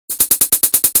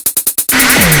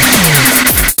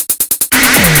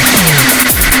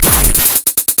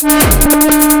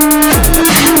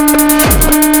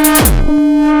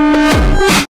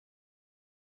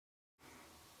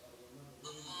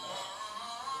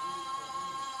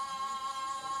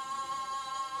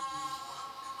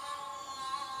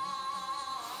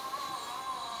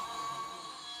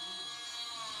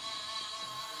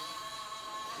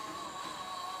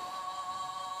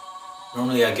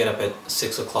Normally I get up at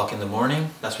 6 o'clock in the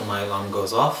morning. That's when my alarm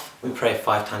goes off. We pray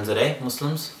 5 times a day,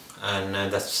 Muslims, and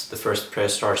that's the first prayer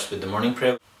starts with the morning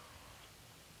prayer.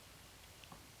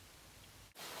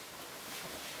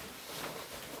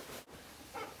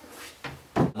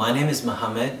 My name is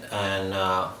Mohammed and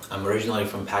I'm originally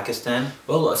from Pakistan.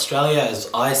 Well, Australia, as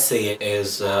I see it,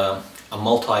 is a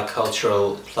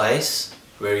multicultural place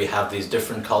where you have these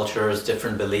different cultures,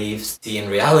 different beliefs. See, in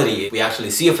reality, we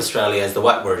actually see of Australia as the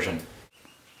white version.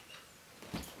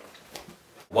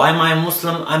 Why am I a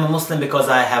Muslim? I'm a Muslim because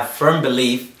I have firm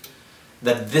belief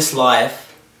that this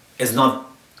life is not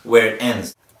where it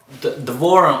ends. The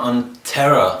war on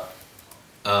terror,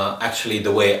 actually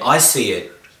the way I see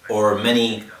it, or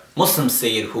many Muslims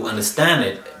see it who understand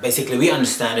it, basically we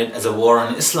understand it as a war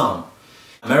on Islam.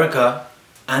 America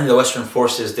and the Western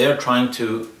forces, they're trying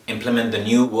to implement the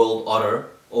new world order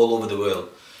all over the world.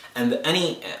 And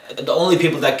the only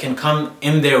people that can come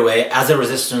in their way as a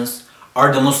resistance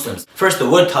are the Muslims. First, the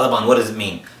word Taliban, what does it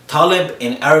mean? Talib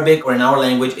in Arabic or in our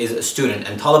language is a student,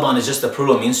 and Taliban is just a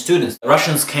plural, means students. The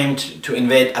Russians came to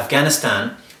invade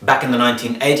Afghanistan back in the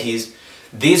 1980s.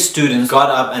 These students got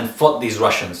up and fought these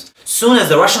Russians. Soon as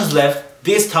the Russians left,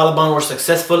 these Taliban were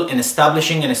successful in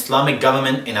establishing an Islamic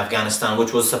government in Afghanistan,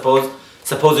 which was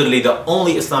supposedly the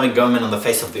only Islamic government on the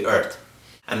face of the earth.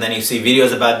 And then you see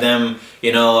videos about them,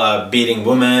 beating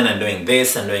women and doing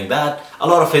this and doing that. A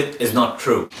lot of it is not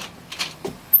true.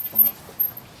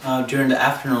 During the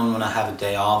afternoon when I have a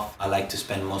day off, I like to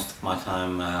spend most of my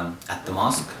time at the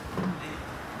mosque.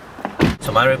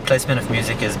 So my replacement of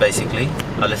music is basically,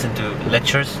 I listen to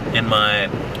lectures in my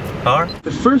car.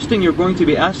 The first thing you're going to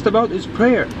be asked about is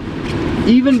prayer.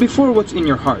 Even before what's in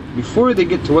your heart. Before they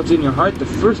get to what's in your heart, the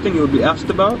first thing you'll be asked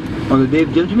about on the Day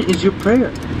of Judgment is your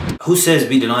prayer. Who says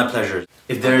we deny pleasures?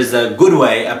 If there is a good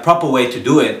way, a proper way to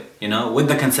do it, with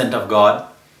the consent of God,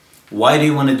 why do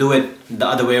you want to do it the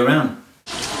other way around?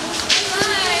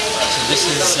 This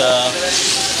is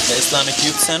the Islamic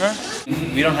Youth Center.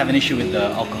 We don't have an issue with the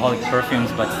alcoholic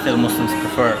perfumes, but still Muslims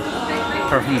prefer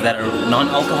perfumes that are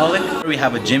non-alcoholic. We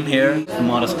have a gym here,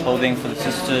 modest clothing for the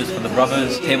sisters, for the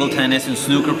brothers, table tennis and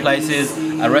snooker places,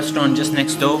 a restaurant just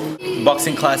next door,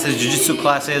 boxing classes, jiu-jitsu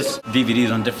classes,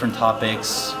 DVDs on different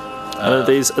topics. Are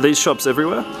these shops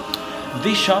everywhere?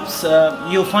 These shops,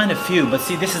 you'll find a few, but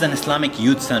see, this is an Islamic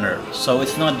youth center, so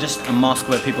it's not just a mosque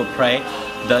where people pray.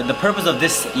 The purpose of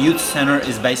this youth center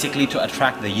is basically to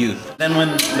attract the youth. Then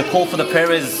when the call for the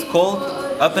prayer is called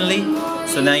openly,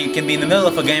 so now you can be in the middle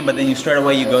of a game, but then you straight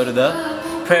away you go to the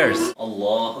prayers.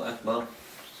 Allahu Akbar.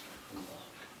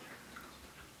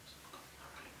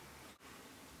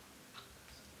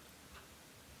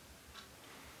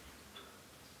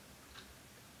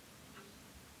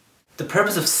 The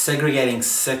purpose of segregating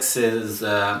sexes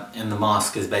in the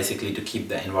mosque is basically to keep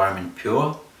the environment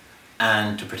pure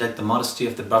and to protect the modesty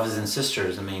of the brothers and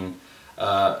sisters. I mean,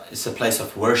 it's a place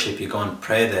of worship. You go and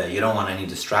pray there. You don't want any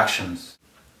distractions.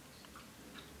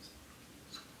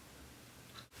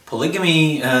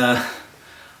 Polygamy,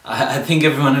 I think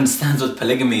everyone understands what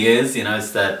polygamy is.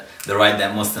 It's that the right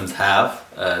that Muslims have.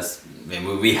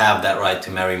 We have that right to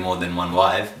marry more than one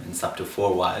wife. It's up to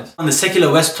 4 wives. And the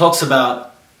secular West talks about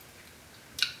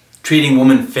treating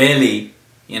women fairly,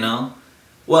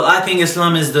 Well, I think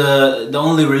Islam is the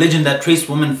only religion that treats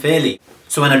women fairly.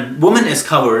 So when a woman is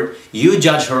covered, you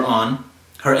judge her on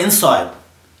her inside.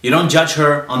 You don't judge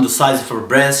her on the size of her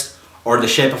breast or the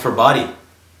shape of her body,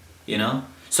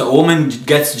 So a woman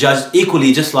gets judged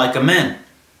equally just like a man.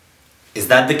 Is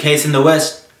that the case in the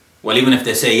West? Well, even if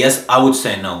they say yes, I would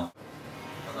say no.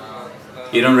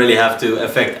 You don't really have to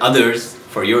affect others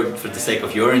for the sake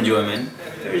of your enjoyment.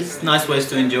 There's nice ways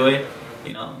to enjoy,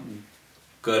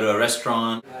 go to a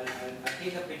restaurant.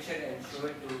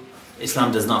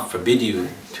 Islam does not forbid you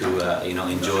to,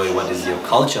 enjoy what is your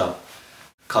culture.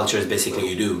 Culture is basically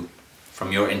you do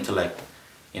from your intellect,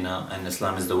 and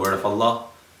Islam is the word of Allah.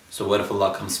 So word of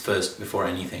Allah comes first before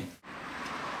anything.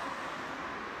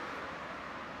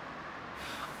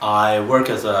 I work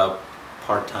as a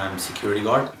part-time security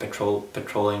guard,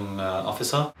 patrolling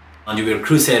officer. And we are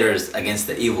crusaders against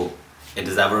the evil. It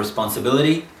is our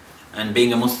responsibility, and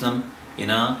being a Muslim,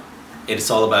 it's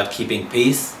all about keeping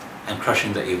peace and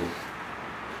crushing the evil.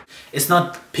 It's not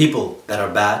people that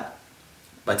are bad,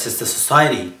 but it's the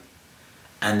society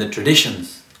and the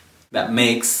traditions that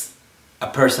makes a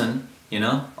person,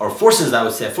 or forces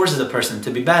a person to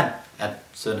be bad at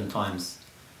certain times.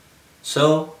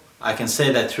 So I can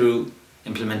say that through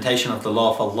implementation of the law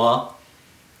of Allah,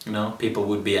 people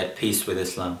would be at peace with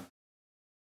Islam.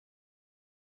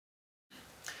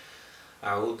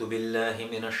 أعوذ بالله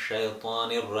من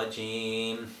الشيطان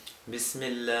الرجيم بسم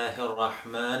الله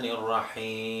الرحمن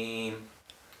الرحيم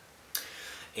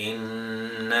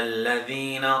إن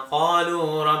الذين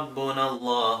قالوا ربنا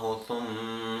الله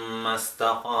ثم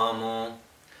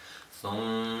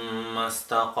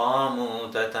استقاموا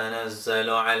تتنزل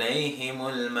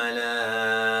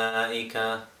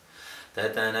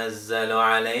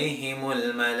عليهم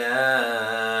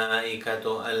الملائكة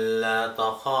ألا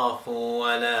تخافوا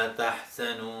ولا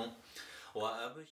تحزنوا